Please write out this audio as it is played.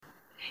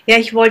Ja,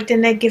 ich wollte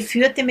eine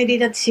geführte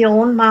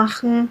Meditation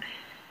machen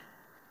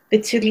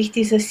bezüglich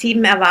dieser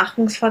 7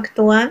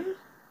 Erwachungsfaktoren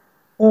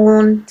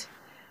und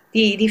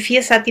die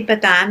 4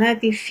 Satipatthana,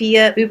 die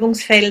 4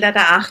 Übungsfelder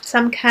der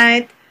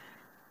Achtsamkeit,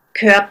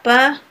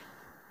 Körper,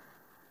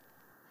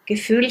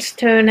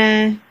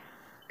 Gefühlstöne,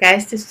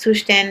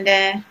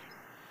 Geisteszustände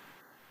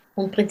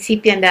und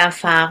Prinzipien der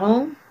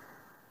Erfahrung.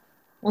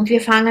 Und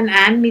wir fangen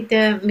an mit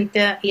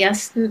der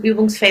ersten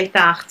Übungsfeld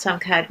der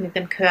Achtsamkeit, mit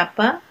dem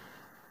Körper,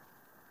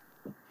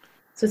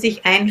 so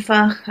sich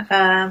einfach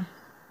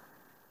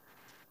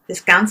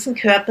des ganzen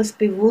Körpers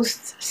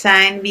bewusst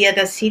sein, wie er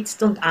da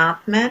sitzt und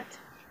atmet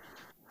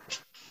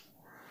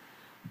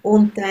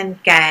und deinen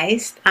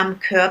Geist am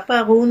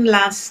Körper ruhen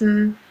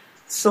lassen,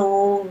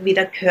 so wie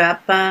der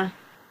Körper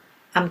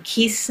am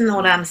Kissen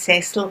oder am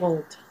Sessel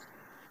ruht.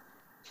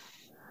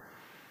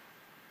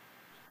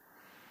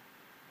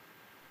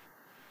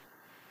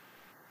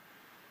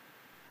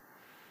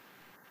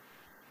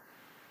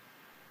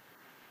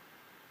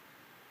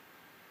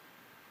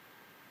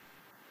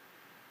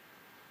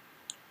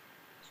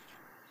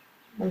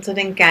 Und so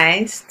den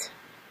Geist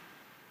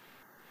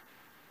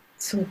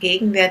zum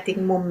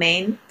gegenwärtigen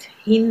Moment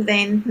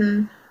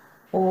hinwenden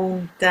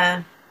und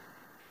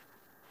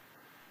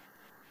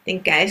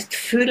den Geist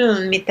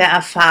füllen mit der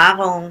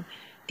Erfahrung,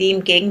 die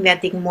im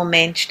gegenwärtigen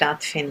Moment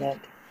stattfindet.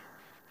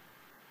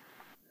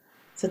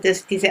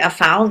 Sodass diese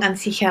Erfahrung an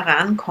sich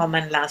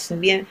herankommen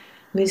lassen. Wir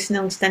müssen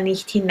uns da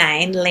nicht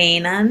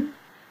hineinlehnen,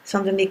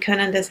 sondern wir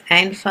können das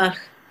einfach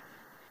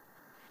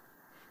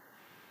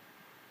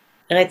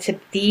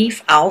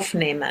rezeptiv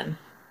aufnehmen.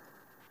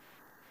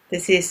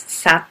 Das ist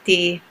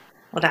Sati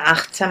oder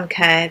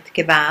Achtsamkeit,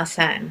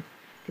 Gewahrsein.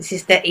 Das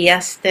ist der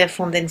erste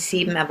von den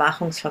 7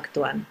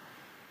 Erwachungsfaktoren.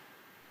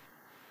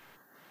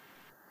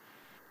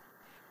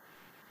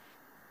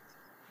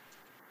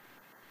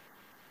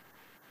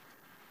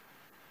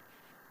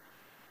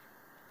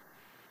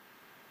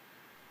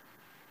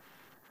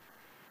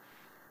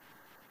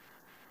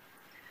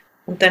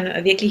 Und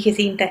dann wirkliches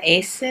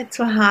Interesse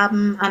zu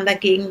haben an der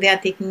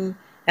gegenwärtigen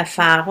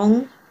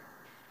Erfahrung.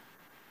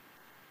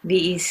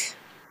 Wie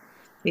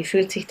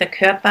fühlt sich der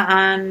Körper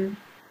an?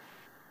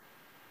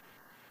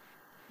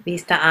 Wie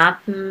ist der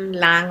Atem,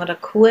 lang oder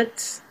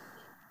kurz?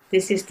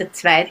 Das ist der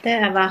zweite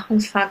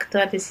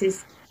Erwachungsfaktor, das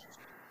ist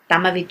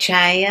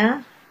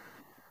Dhammavichaya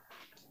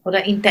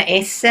oder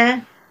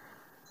Interesse.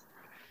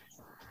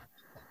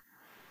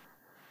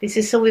 Das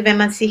ist so, wie wenn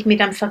man sich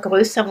mit einem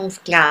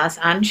Vergrößerungsglas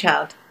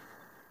anschaut.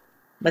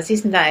 Was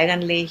ist denn da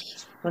eigentlich,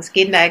 was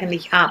geht denn da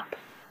eigentlich ab?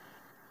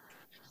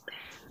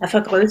 Ein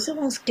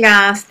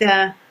Vergrößerungsglas,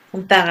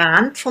 und der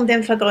Rand von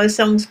dem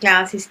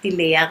Vergrößerungsglas ist die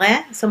Leere,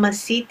 so man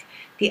sieht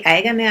die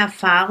eigene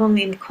Erfahrung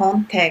im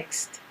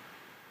Kontext.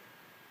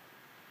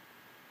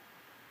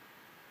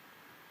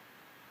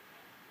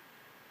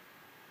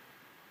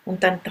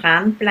 Und dann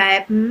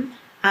dranbleiben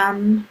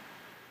an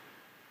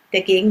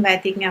der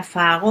gegenwärtigen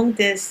Erfahrung,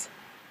 das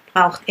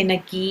braucht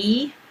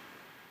Energie,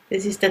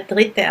 das ist der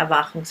dritte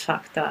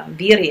Erwachungsfaktor,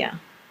 Virya.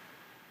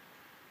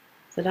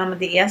 So, da haben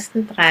wir die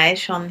ersten 3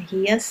 schon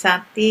hier,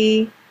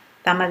 Sati,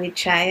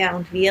 Dhammavichaya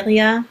und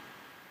Virya.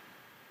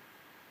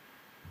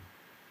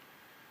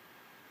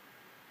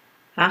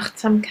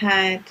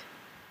 Achtsamkeit,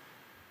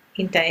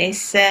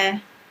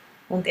 Interesse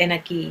und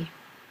Energie.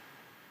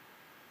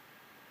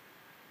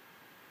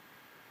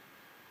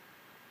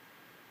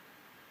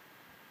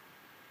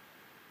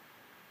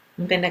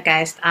 Und wenn der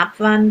Geist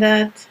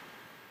abwandert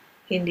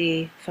in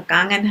die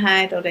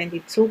Vergangenheit oder in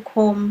die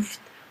Zukunft,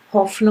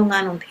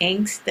 Hoffnungen und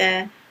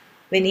Ängste,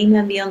 wenn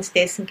immer wir uns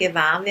dessen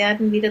gewahr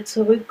werden, wieder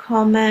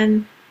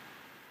zurückkommen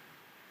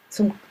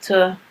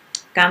zur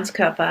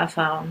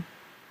Ganzkörpererfahrung.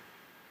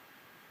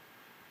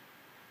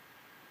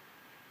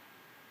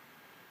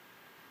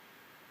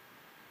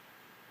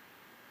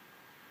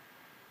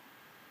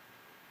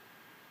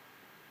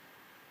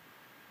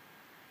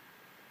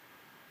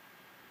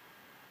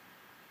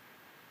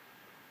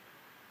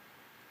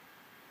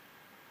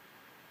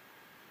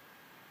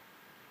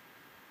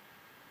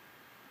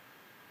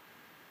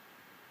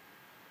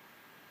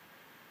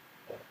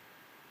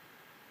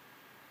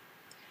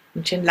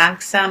 Und schön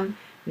langsam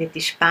wird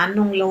die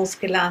Spannung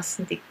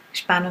losgelassen, die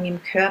Spannung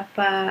im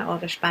Körper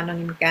oder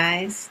Spannung im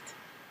Geist.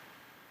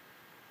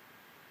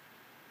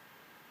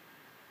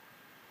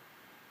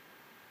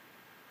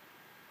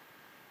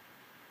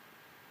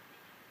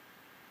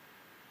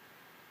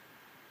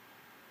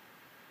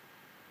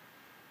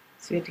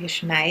 Es wird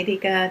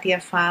geschmeidiger, die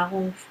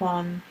Erfahrung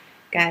von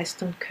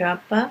Geist und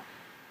Körper.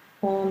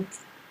 Und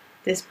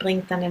das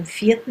bringt dann den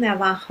 4.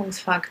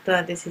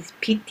 Erwachungsfaktor, das ist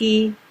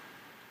Piti.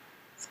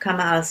 Das kann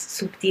man als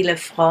subtile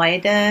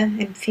Freude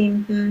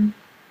empfinden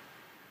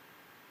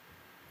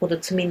oder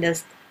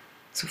zumindest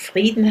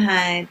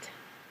Zufriedenheit,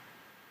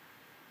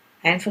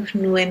 einfach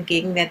nur im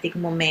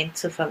gegenwärtigen Moment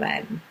zu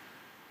verweilen.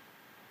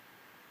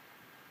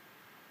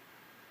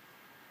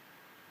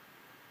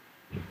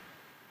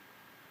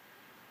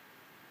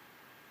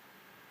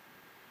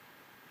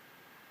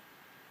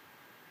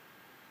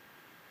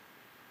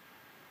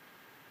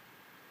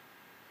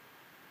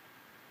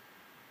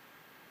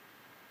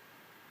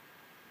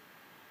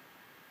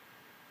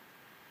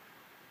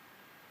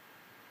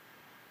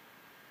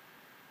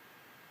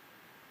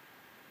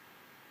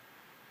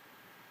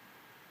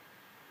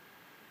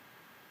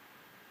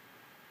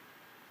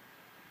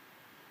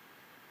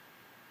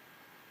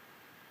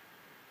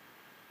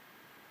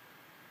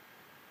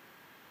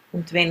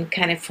 Und wenn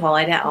keine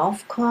Freude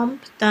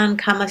aufkommt, dann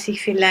kann man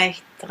sich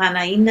vielleicht daran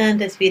erinnern,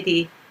 dass wir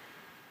die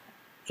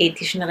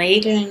ethischen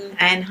Regeln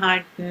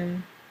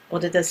einhalten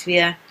oder dass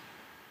wir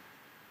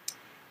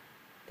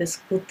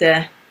das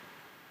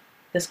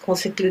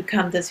große Glück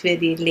haben, dass wir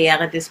die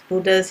Lehre des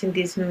Buddhas in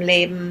diesem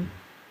Leben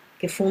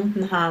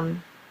gefunden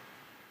haben.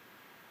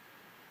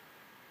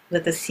 Oder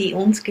dass sie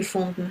uns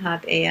gefunden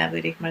hat, eher,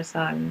 würde ich mal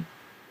sagen.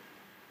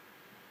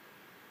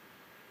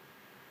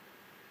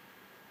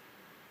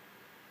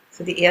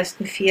 So die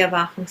ersten 4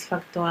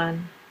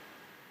 Erwachungsfaktoren.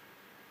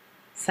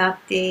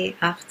 Sati,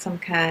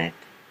 Achtsamkeit,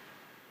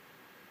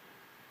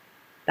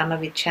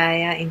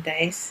 Dhammavichaya,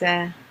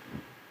 Interesse,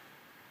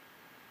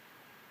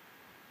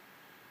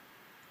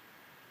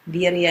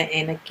 Virya,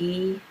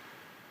 Energie,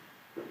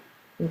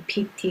 und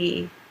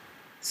Piti,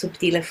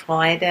 subtile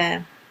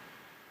Freude,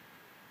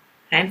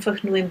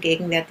 einfach nur im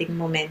gegenwärtigen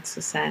Moment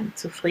zu sein,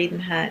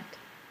 Zufriedenheit.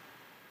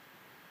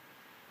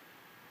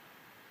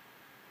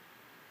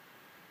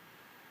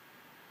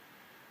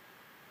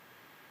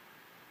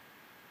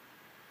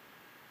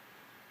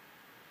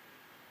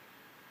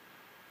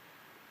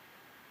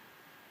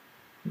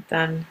 Und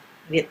dann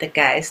wird der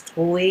Geist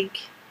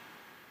ruhig,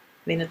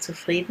 wenn er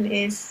zufrieden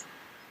ist.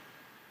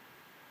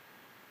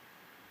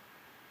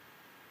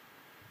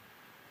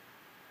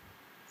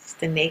 Das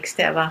ist der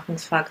nächste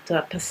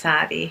Erwachungsfaktor,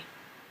 Passaddhi,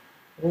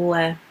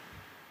 Ruhe.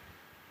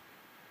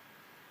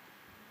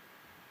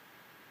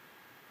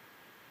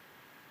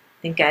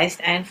 Den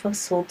Geist einfach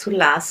so zu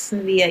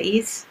lassen, wie er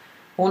ist,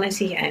 ohne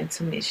sich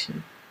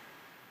einzumischen.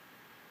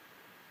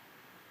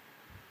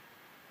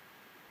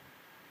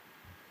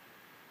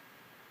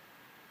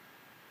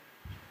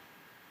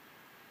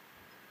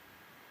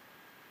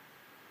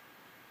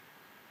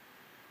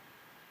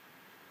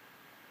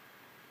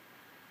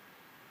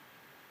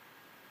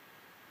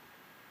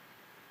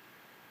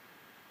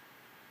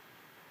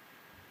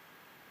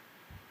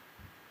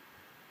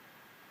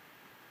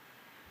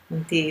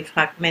 Und die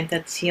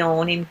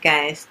Fragmentation im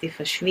Geist, die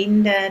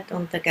verschwindet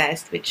und der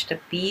Geist wird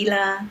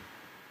stabiler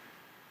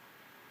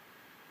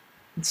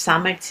und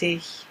sammelt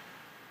sich.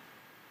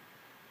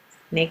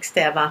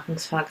 Nächster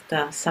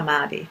Erwachungsfaktor,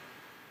 Samadhi.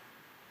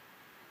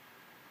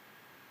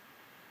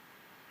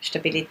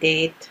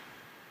 Stabilität,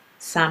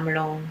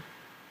 Sammlung,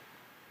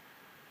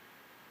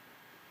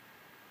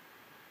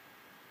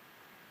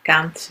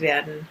 ganz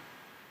werden.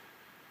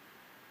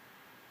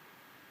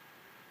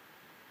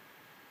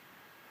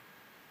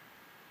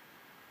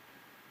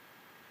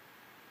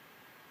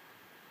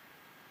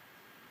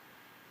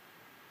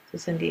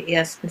 Das sind die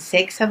ersten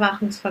 6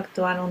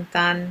 Erwachungsfaktoren und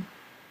dann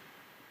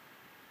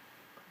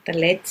der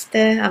letzte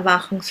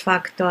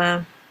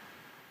Erwachungsfaktor,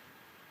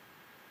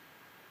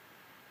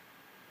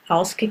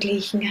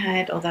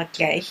 Ausgeglichenheit oder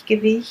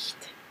Gleichgewicht,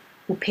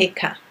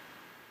 Upekkha.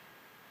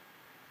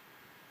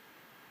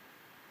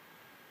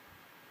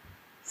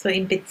 So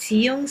in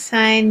Beziehung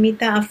sein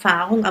mit der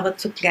Erfahrung, aber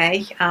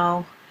zugleich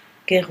auch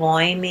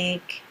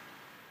geräumig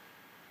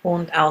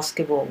und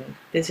ausgewogen.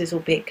 Das ist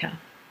Upekkha.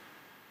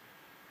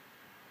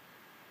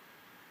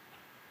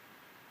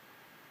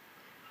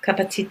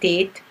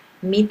 Kapazität,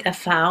 mit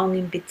Erfahrung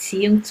in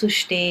Beziehung zu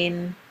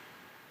stehen,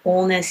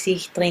 ohne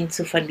sich drin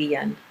zu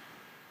verlieren.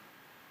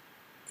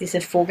 Diese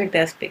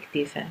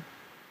Vogelperspektive.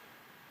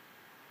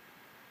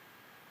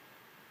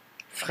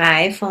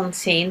 Frei von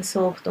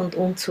Sehnsucht und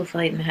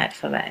Unzufriedenheit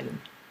verweilen,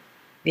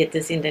 wird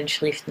es in den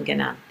Schriften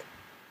genannt.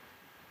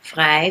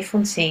 Frei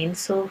von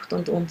Sehnsucht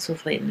und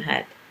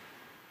Unzufriedenheit.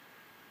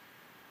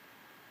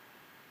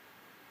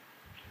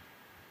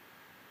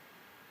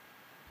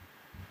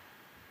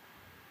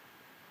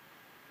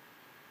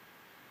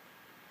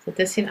 So,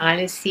 das sind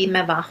alle 7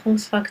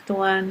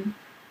 Erwachungsfaktoren.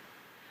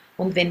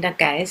 Und wenn der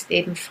Geist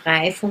eben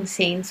frei von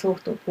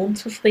Sehnsucht und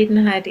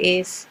Unzufriedenheit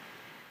ist,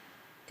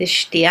 das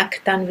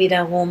stärkt dann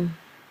wiederum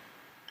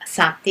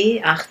Sati,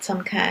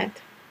 Achtsamkeit,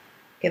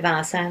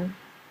 Gewahrsein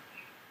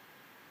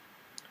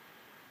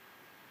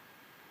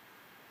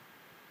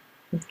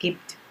und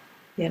gibt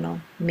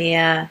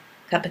mehr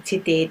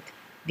Kapazität,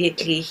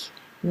 wirklich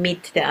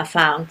mit der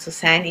Erfahrung zu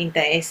sein.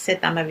 Interesse,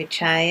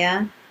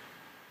 Dhammavichaya,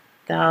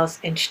 daraus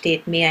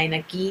entsteht mehr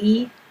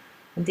Energie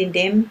und in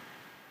dem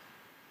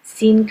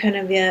Sinn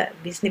können wir,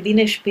 ist wie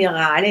eine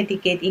Spirale, die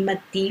geht immer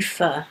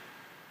tiefer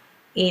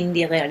in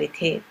die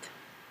Realität.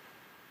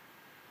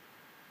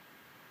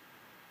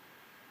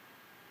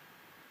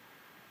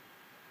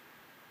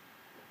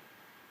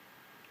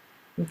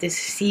 Und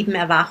das 7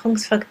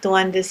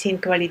 Erwachungsfaktoren, das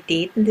sind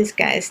Qualitäten des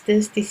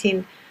Geistes, die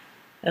sind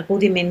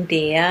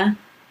rudimentär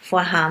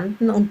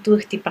vorhanden und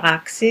durch die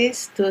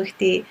Praxis, durch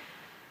die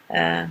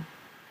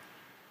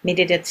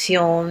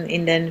Meditation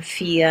in den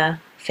 4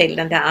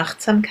 Feldern der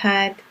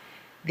Achtsamkeit,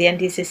 werden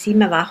diese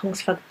 7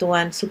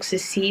 Erwachungsfaktoren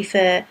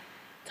sukzessive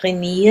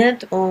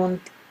trainiert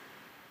und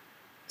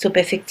zur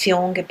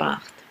Perfektion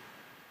gebracht.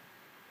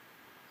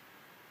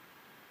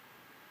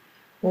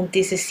 Und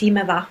diese 7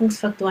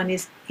 Erwachungsfaktoren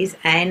ist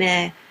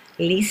eine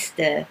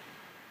Liste,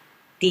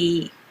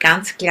 die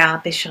ganz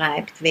klar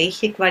beschreibt,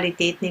 welche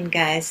Qualitäten im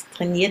Geist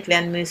trainiert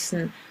werden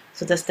müssen,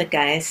 sodass der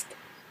Geist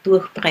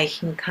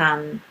durchbrechen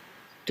kann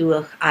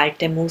durch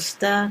alte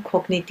Muster,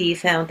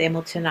 kognitive und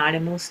emotionale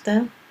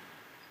Muster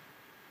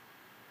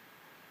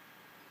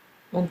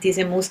und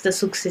diese Muster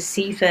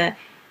sukzessive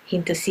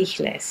hinter sich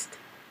lässt,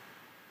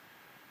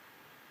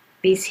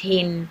 bis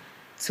hin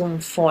zum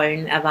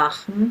vollen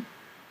Erwachen.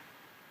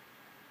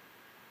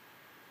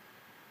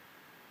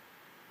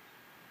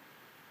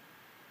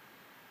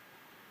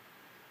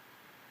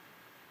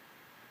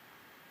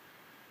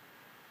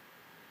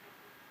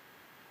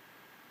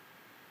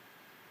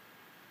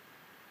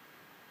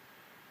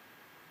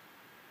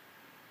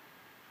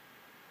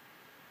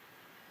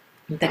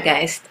 Und der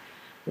Geist,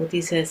 wo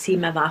diese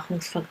 7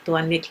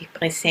 Erwachungsfaktoren wirklich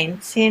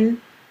präsent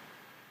sind,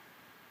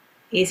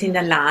 ist in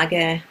der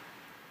Lage,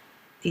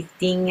 die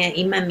Dinge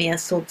immer mehr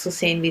so zu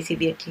sehen, wie sie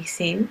wirklich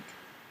sind.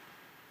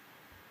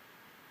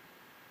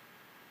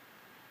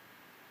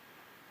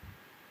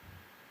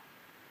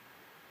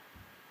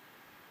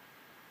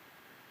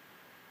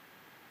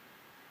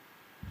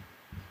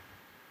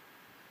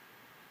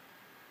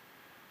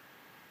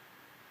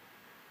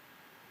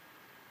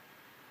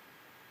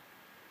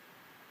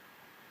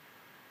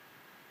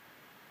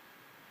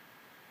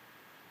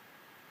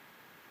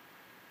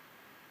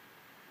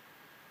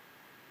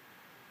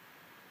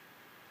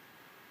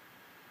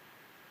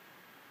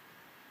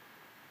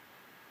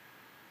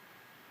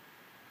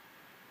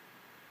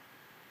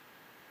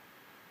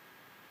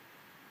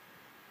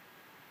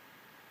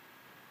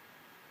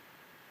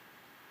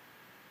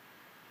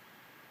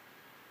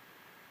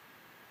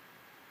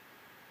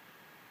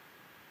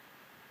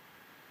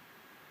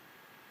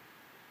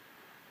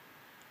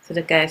 So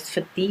der Geist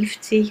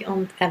vertieft sich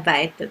und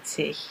erweitert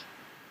sich,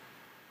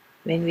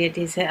 wenn wir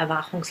diese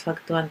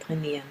Erwachungsfaktoren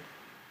trainieren.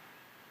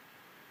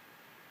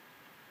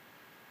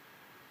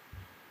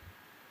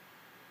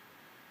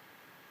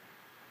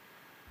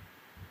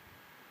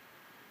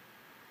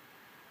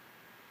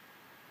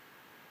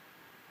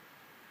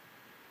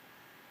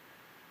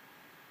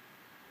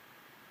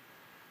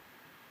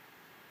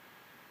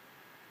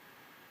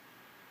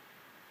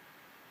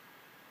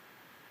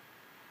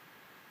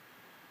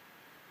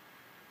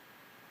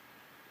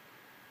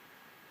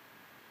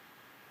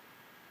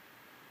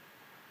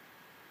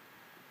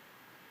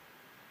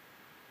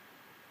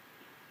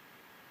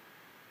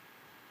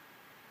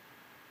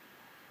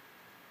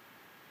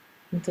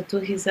 Und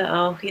dadurch ist er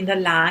auch in der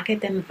Lage,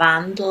 dem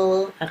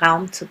Wandel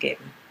Raum zu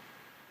geben,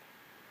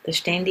 der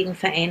ständigen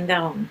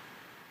Veränderung,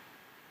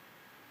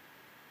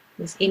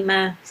 was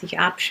immer sich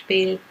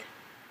abspielt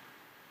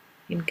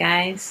im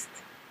Geist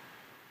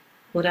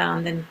oder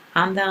an den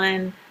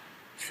anderen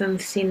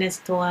 5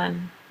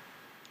 Sinnestoren,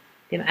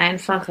 dem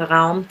einfach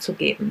Raum zu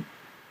geben.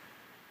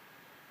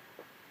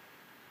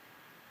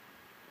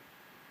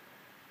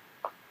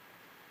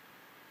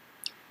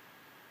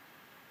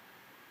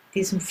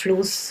 Diesen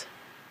Fluss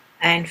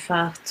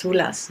einfach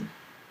zulassen.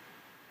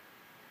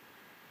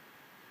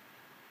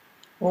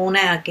 Ohne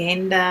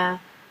Agenda,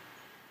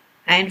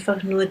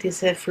 einfach nur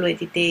diese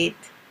Fluidität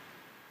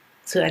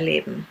zu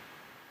erleben,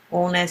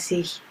 ohne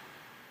sich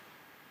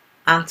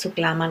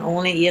anzuklammern,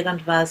 ohne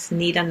irgendwas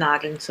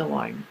niedernageln zu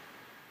wollen.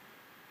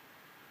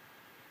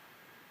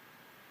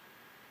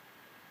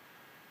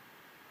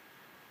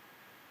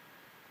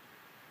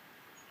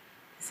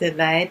 Diese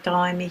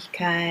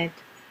Weiträumigkeit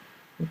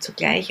und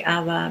zugleich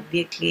aber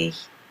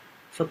wirklich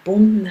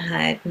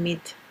Verbundenheit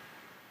mit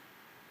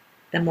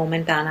der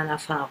momentanen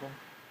Erfahrung.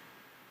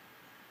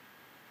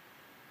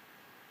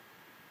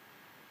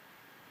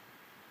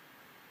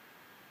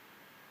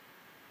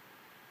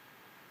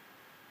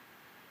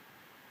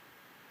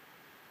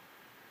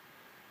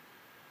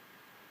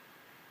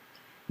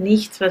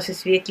 Nichts, was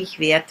es wirklich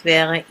wert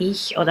wäre,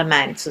 ich oder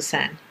mein zu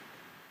sein.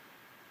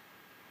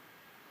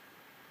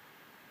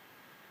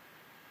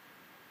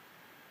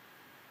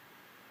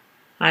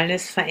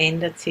 Alles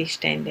verändert sich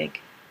ständig.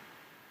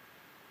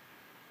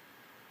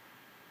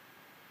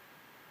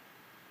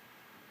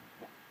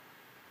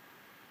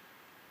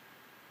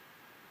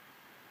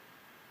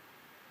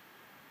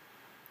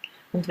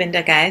 Und wenn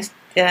der Geist,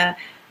 der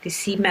die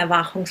 7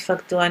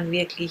 Erwachungsfaktoren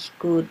wirklich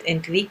gut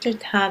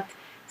entwickelt hat,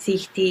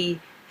 sich die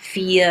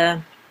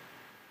 4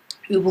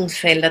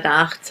 Übungsfelder der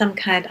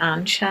Achtsamkeit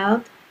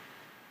anschaut,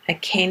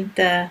 erkennt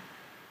er,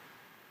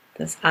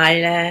 dass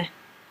alle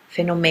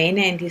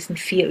Phänomene in diesen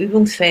 4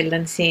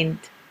 Übungsfeldern sind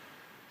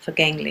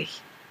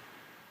vergänglich,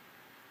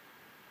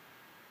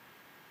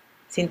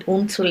 sind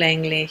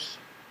unzulänglich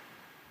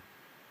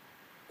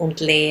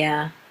und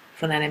leer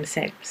von einem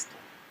selbst.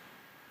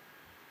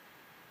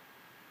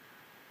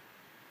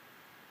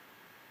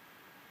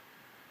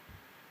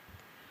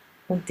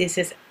 Und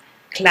dieses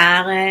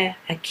klare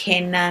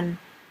Erkennen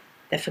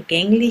der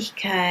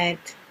Vergänglichkeit,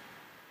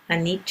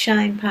 Anicca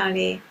in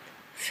Pali,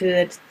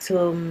 führt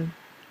zur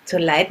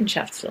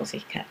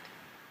Leidenschaftslosigkeit.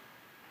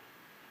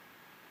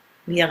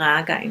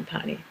 Viraga in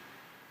Pali.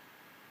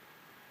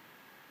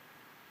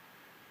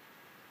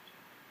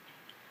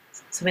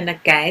 So wenn der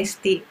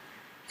Geist die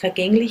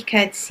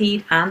Vergänglichkeit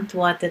sieht,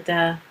 antwortet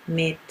er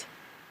mit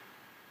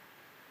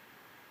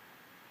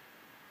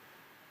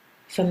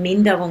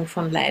Verminderung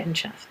von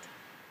Leidenschaft.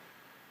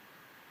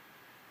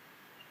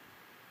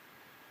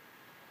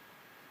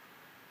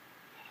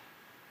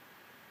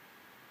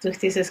 durch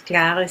dieses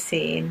klare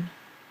Sehen.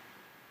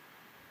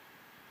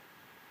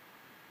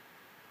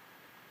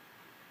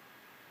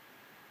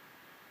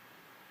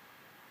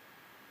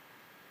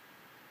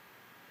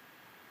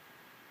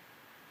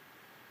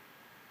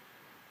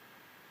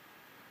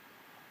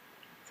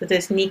 So, da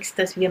ist nichts,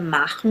 das wir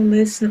machen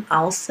müssen,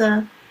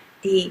 außer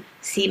die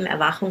 7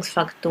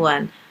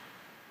 Erwachungsfaktoren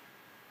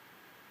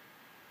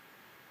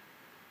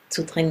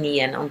zu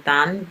trainieren. Und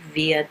dann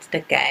wird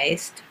der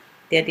Geist,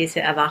 der diese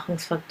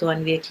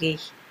Erwachungsfaktoren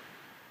wirklich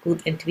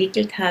gut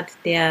entwickelt hat,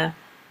 der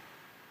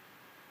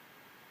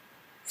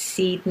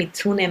sieht mit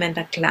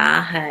zunehmender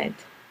Klarheit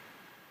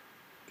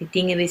die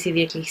Dinge, wie sie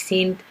wirklich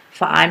sind,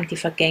 vor allem die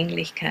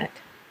Vergänglichkeit.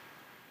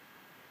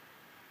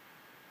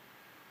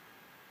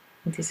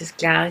 Und dieses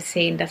klare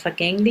Sehen der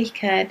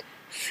Vergänglichkeit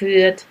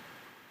führt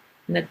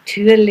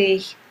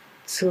natürlich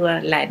zur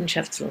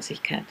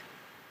Leidenschaftslosigkeit.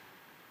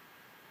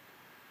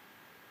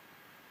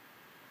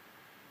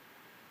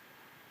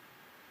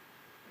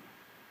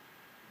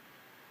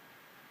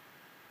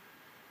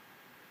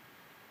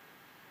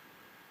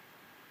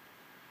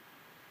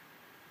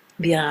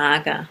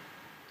 Vihara,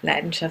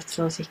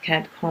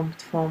 Leidenschaftslosigkeit, kommt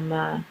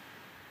vom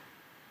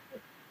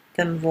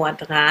dem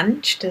Wort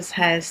Ranch, das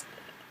heißt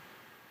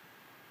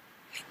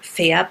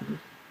färben.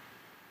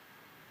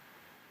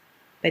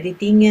 Weil die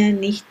Dinge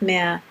nicht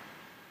mehr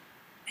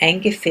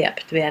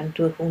eingefärbt werden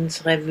durch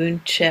unsere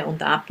Wünsche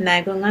und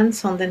Abneigungen,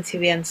 sondern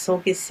sie werden so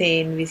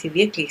gesehen, wie sie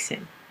wirklich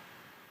sind.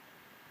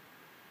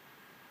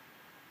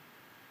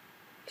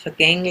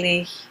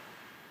 Vergänglich,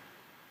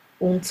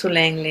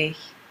 unzulänglich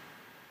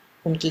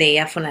und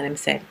leer von einem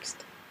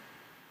selbst.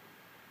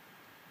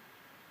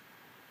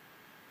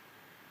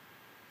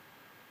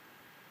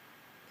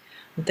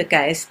 Und der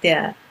Geist,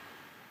 der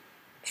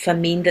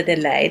verminderte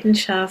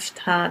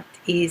Leidenschaft hat,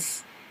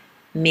 ist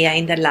mehr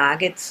in der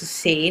Lage zu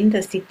sehen,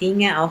 dass die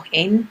Dinge auch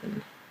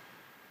enden.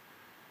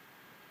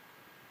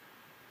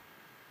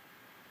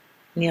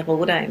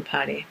 Niroda im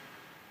Pali.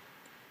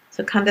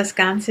 So kann das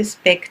ganze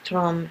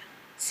Spektrum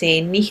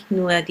sehen, nicht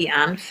nur die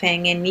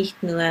Anfänge,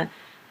 nicht nur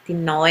die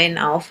neuen,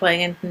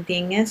 aufregenden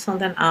Dinge,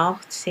 sondern auch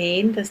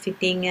sehen, dass die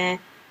Dinge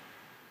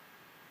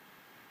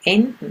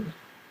enden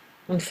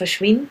und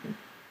verschwinden.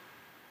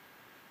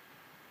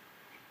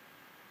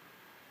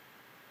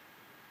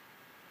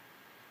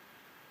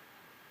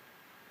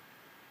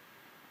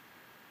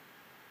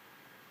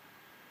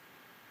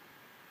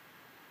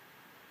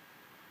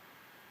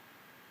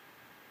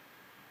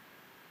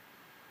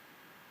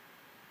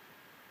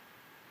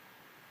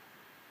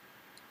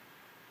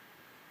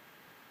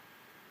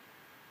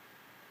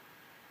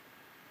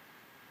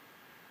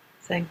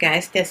 So ein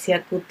Geist, der sehr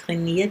gut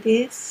trainiert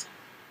ist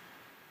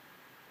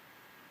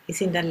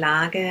in der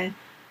Lage,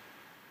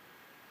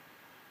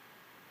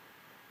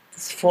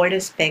 das volle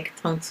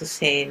Spektrum zu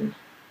sehen.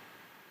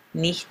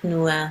 Nicht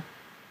nur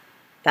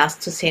das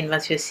zu sehen,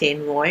 was wir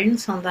sehen wollen,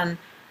 sondern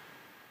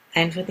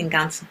einfach den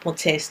ganzen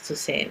Prozess zu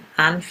sehen.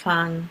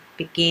 Anfang,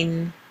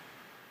 Beginn,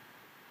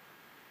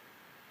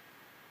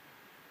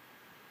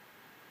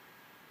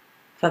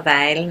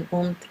 Verweilen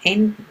und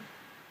Enden.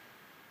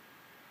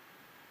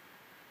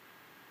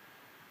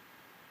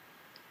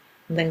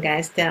 Und ein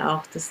Geist, der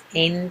auch das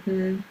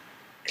Enden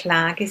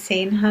klar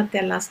gesehen hat,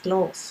 der lässt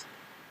los.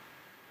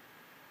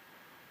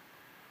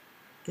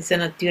 Das ist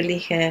eine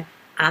natürliche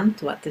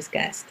Antwort des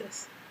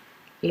Geistes.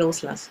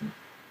 Loslassen.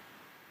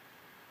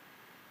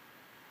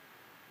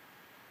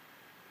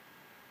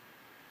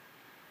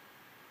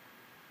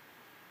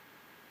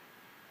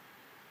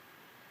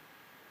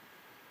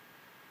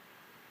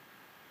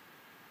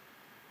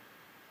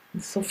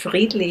 Und so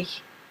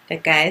friedlich der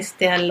Geist,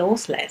 der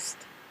loslässt.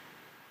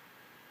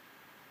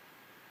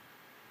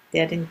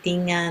 Der den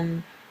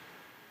Dingen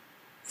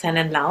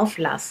seinen Lauf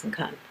lassen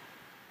kann.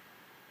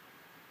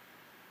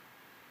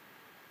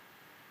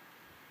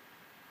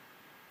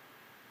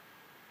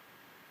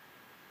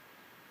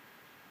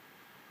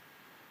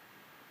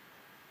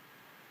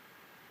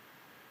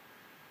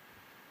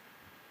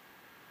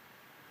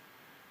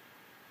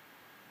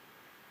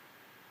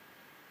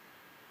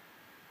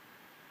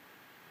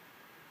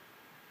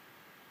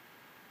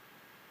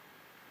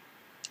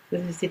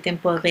 Das ist die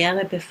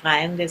temporäre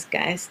Befreiung des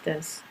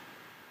Geistes.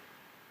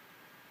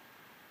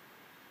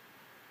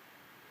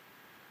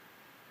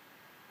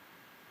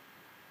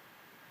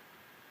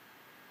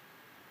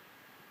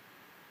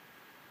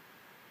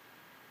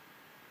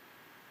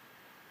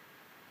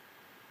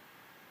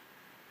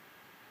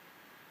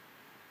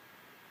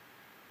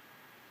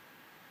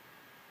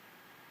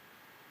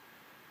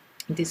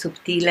 Und die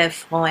subtile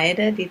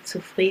Freude, die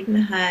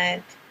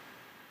Zufriedenheit,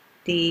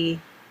 die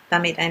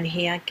damit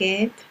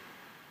einhergeht,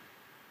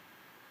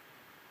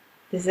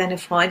 das ist eine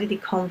Freude, die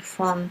kommt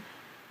von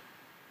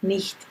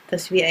nicht,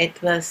 dass wir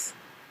etwas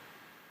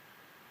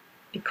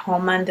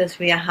bekommen, das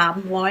wir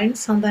haben wollen,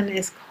 sondern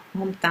es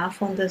kommt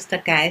davon, dass der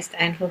Geist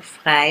einfach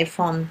frei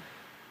von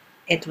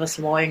etwas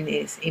wollen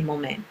ist im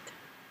Moment.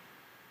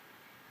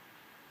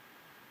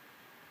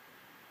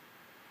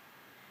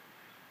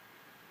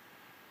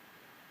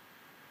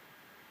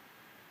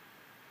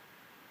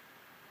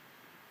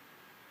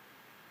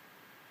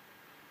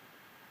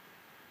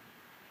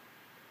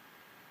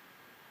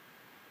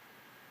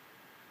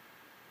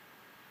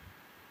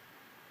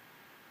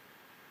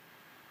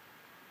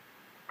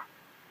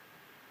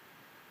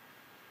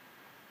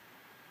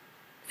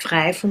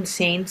 frei von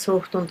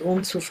Sehnsucht und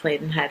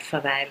Unzufriedenheit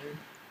verweilen.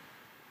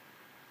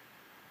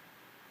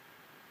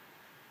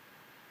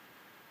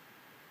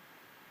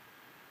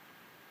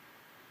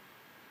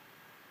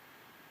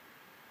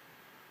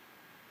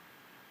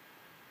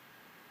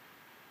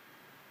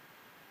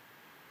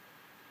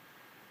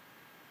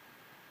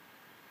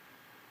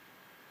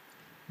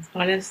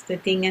 Alles die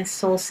Dinge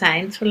so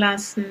sein zu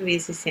lassen, wie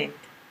sie sind.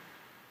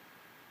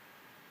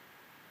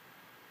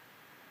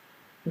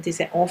 Und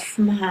diese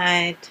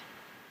Offenheit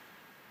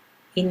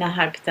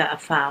innerhalb der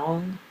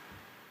Erfahrung,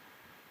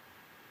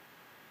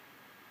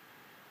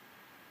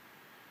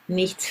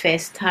 nichts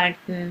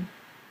festhalten,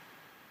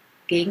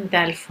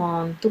 Gegenteil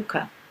von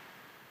Dukkha.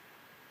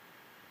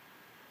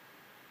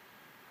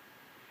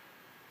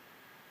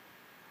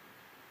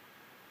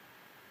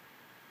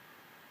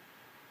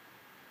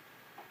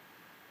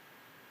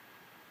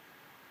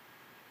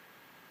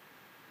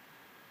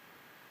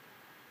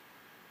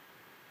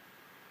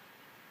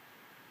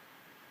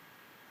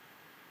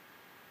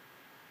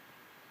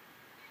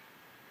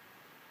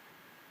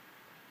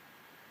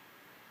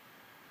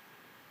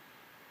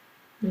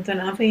 Und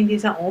dann einfach in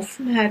dieser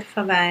Offenheit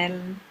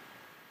verweilen.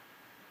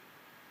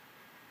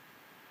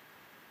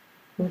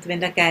 Und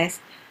wenn der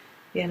Geist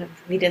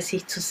wieder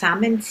sich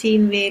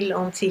zusammenziehen will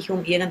und sich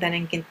um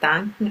irgendeinen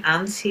Gedanken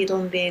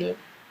ansiedeln will,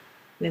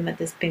 wenn man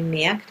das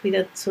bemerkt,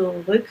 wieder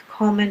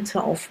zurückkommen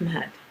zur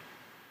Offenheit,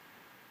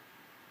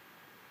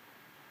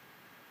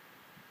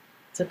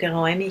 zur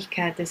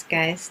Geräumigkeit des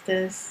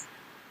Geistes,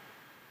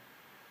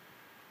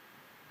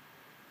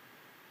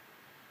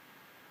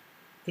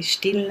 die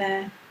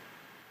Stille.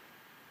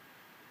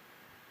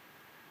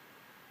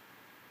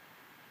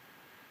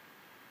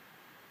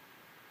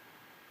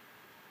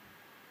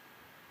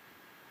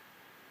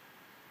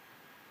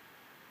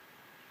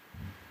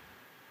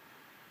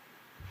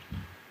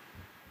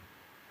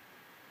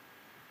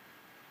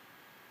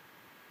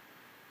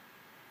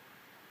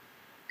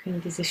 Können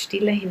diese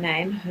Stille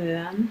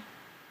hineinhören.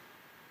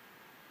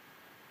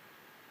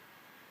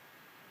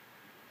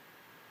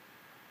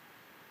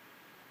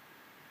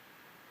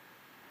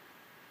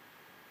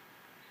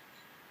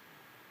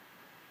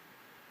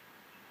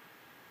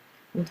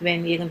 Und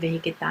wenn irgendwelche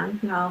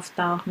Gedanken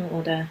auftauchen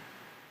oder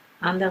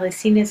andere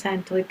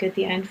Sinneseindrücke,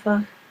 die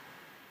einfach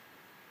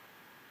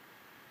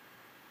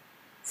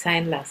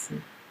sein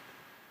lassen,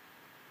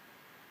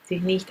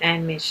 sich nicht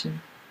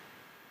einmischen.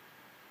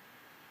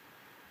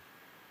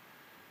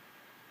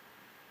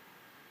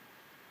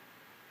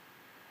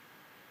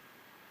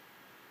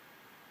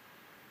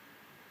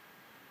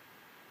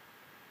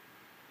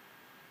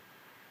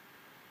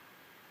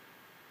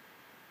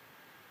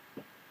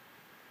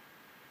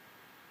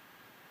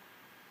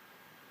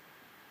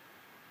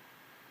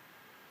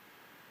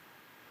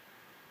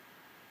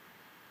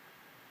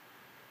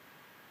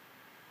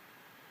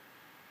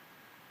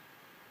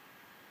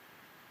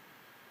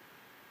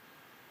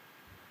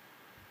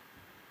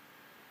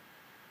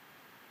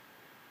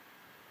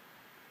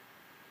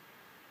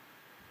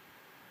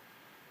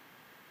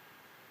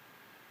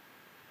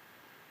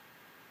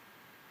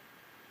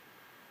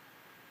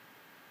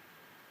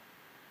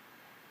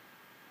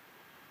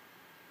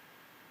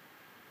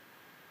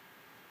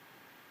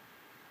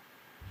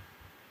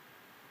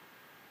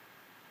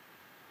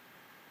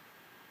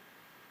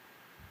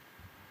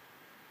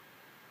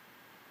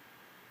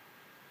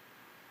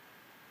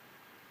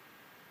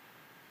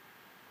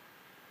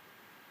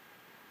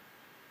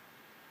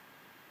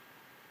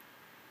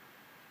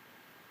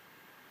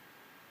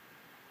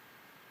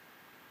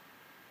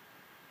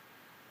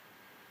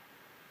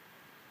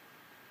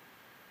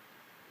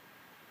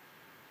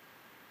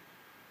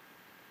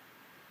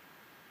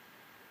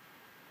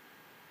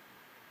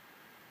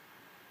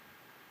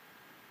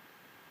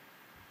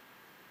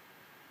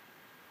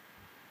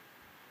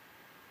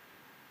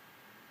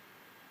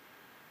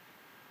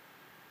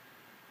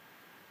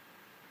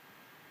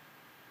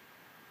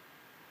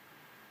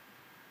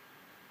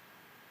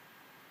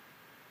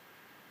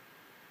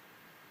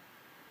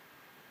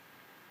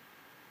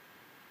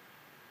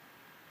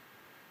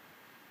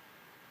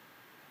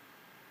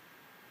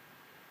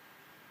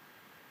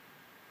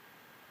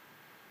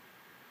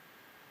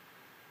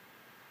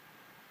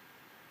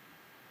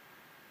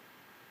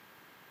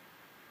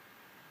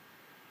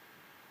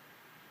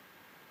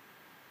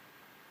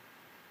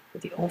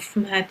 Die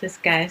Offenheit des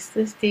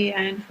Geistes, die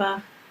einfach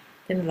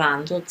den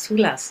Wandel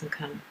zulassen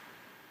kann,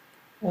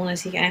 ohne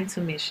sich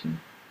einzumischen.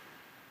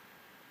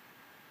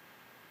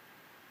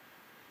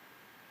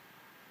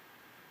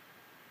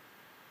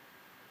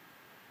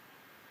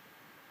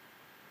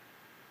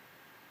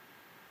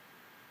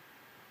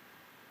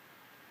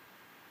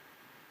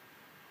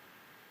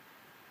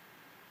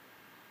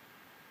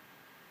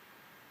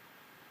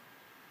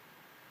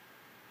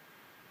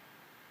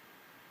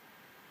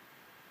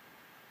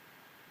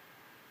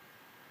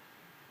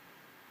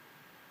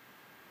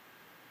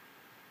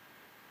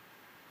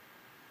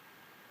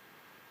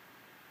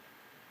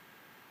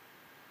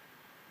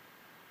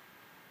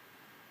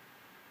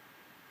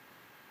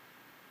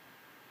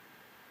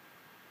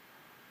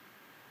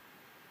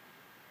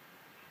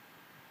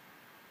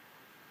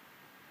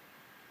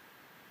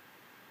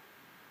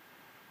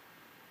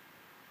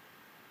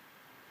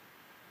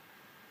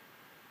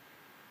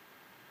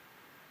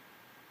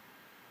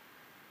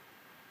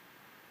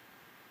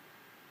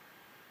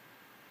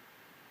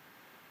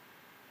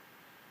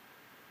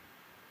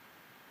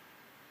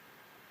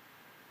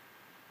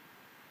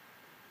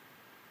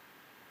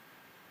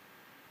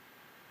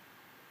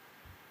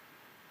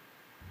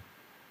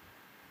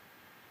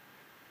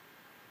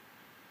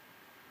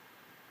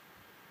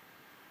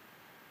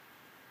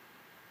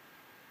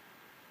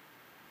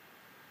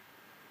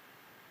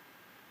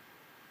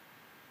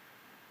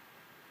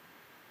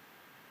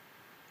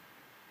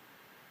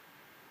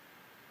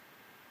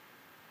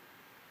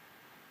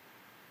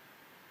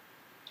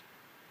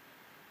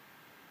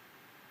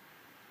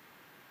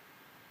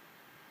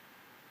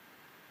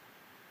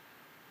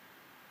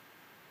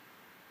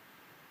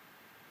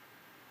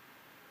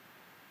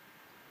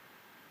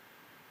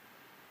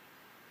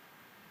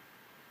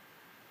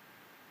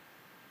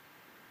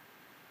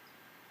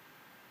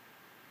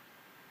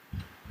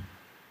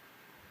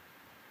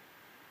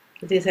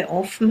 Diese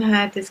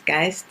Offenheit des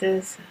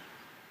Geistes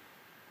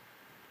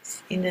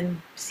in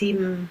den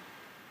 7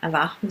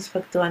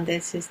 Erwachungsfaktoren,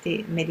 das ist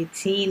die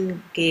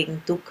Medizin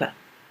gegen Dukkha.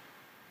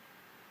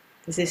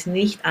 Das ist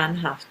nicht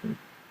anhaften.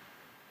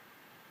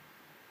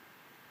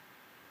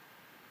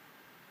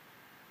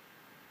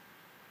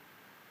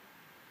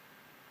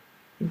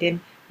 In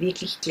dem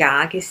wirklich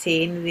klar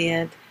gesehen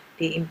wird,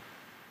 die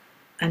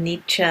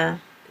Anicca,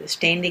 das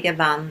ständige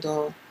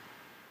Wandel,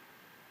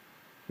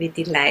 wird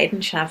die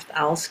Leidenschaft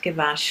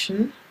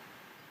ausgewaschen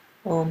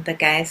und der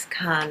Geist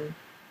kann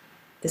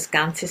das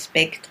ganze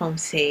Spektrum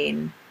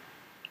sehen.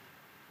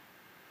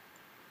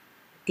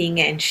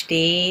 Dinge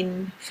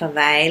entstehen,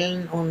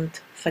 verweilen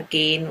und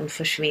vergehen und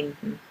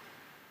verschwinden.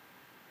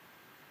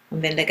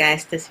 Und wenn der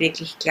Geist das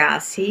wirklich klar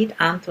sieht,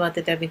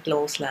 antwortet er mit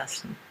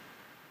Loslassen.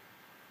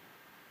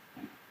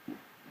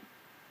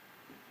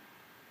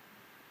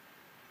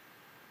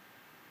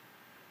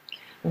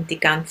 Und der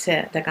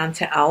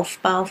ganze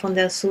Aufbau von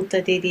der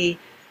Sutta, die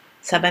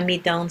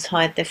Sabamita uns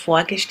heute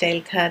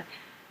vorgestellt hat,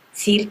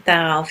 zielt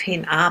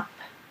daraufhin ab,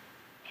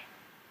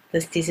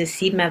 dass diese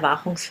 7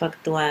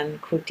 Erwachungsfaktoren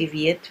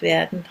kultiviert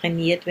werden,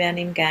 trainiert werden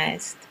im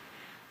Geist,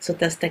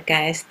 sodass der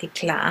Geist die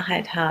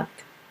Klarheit hat,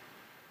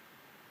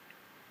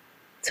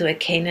 zu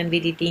erkennen,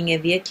 wie die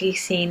Dinge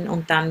wirklich sind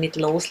und dann mit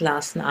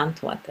Loslassen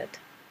antwortet.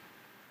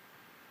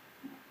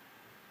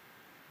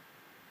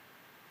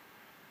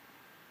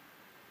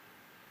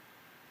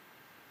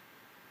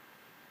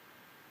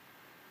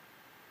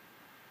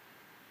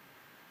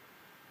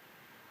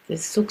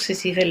 Das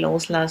sukzessive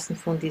Loslassen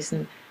von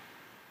diesen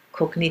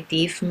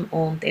kognitiven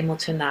und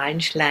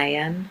emotionalen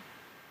Schleiern,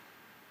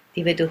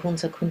 die wir durch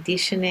unser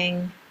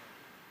Conditioning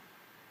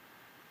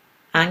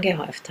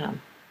angehäuft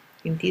haben.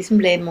 In diesem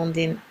Leben und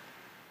im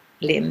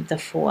Leben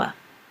davor.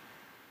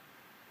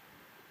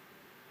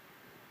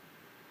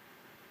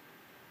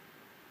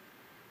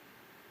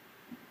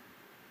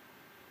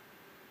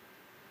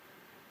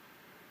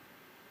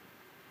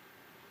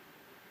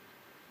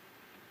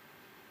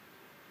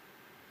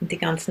 Und die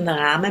ganzen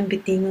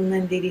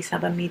Rahmenbedingungen, die die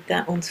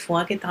Sabamita uns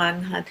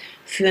vorgetragen hat,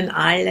 zielen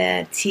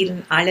alle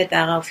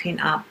darauf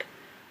hin ab,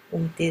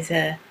 um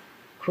diese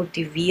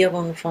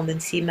Kultivierung von den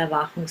 7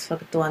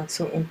 Erwachungsfaktoren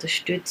zu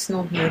unterstützen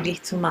und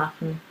möglich zu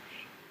machen,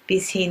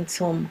 bis hin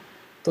zum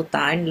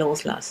totalen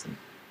Loslassen.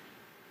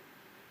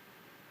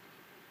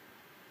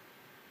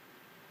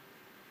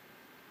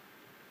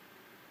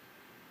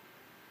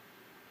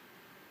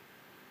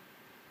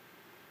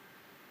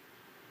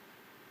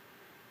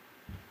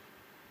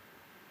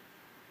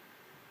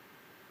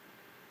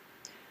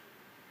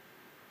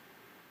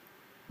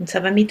 Und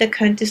Sabamita,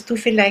 könntest du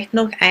vielleicht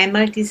noch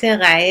einmal diese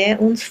Reihe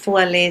uns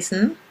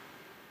vorlesen?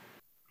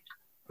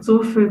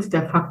 So füllt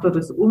der Faktor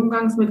des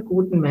Umgangs mit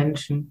guten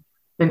Menschen,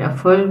 wenn er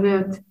voll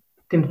wird,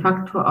 den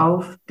Faktor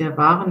auf, der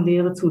wahren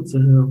Lehre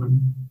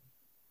zuzuhören.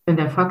 Wenn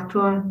der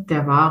Faktor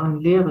der wahren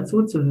Lehre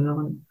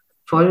zuzuhören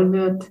voll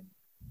wird,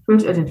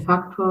 füllt er den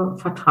Faktor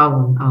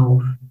Vertrauen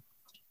auf,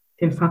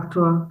 den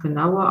Faktor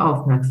genaue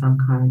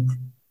Aufmerksamkeit,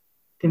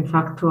 den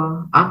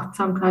Faktor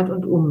Achtsamkeit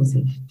und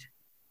Umsicht,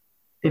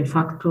 den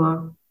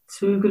Faktor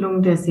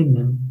Zügelung der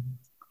Sinne,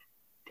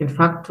 den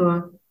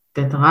Faktor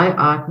der 3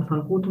 Arten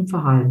von gutem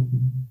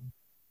Verhalten,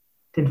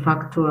 den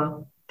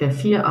Faktor der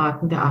 4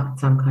 Arten der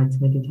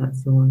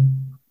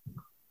Achtsamkeitsmeditation,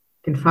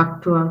 den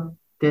Faktor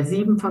der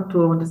 7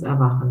 Faktoren des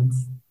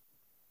Erwachens.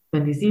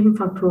 Wenn die 7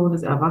 Faktoren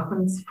des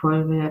Erwachens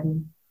voll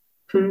werden,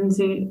 füllen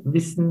sie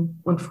Wissen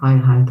und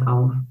Freiheit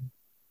auf.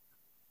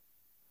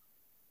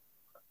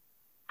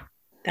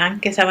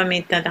 Danke,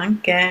 Sabamita,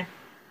 danke.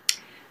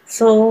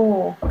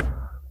 So,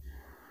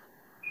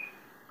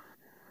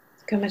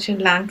 jetzt können wir schon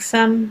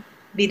langsam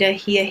wieder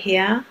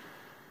hierher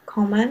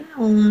kommen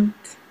und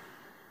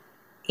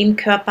im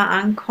Körper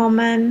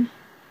ankommen.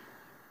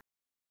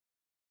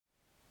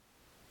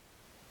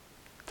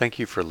 Thank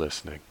you for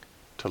listening.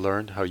 To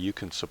learn how you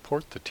can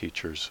support the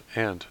teachers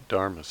and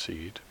Dharma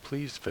Seed,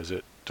 please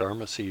visit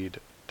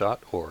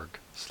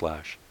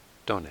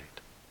dharmaseed.org/donate.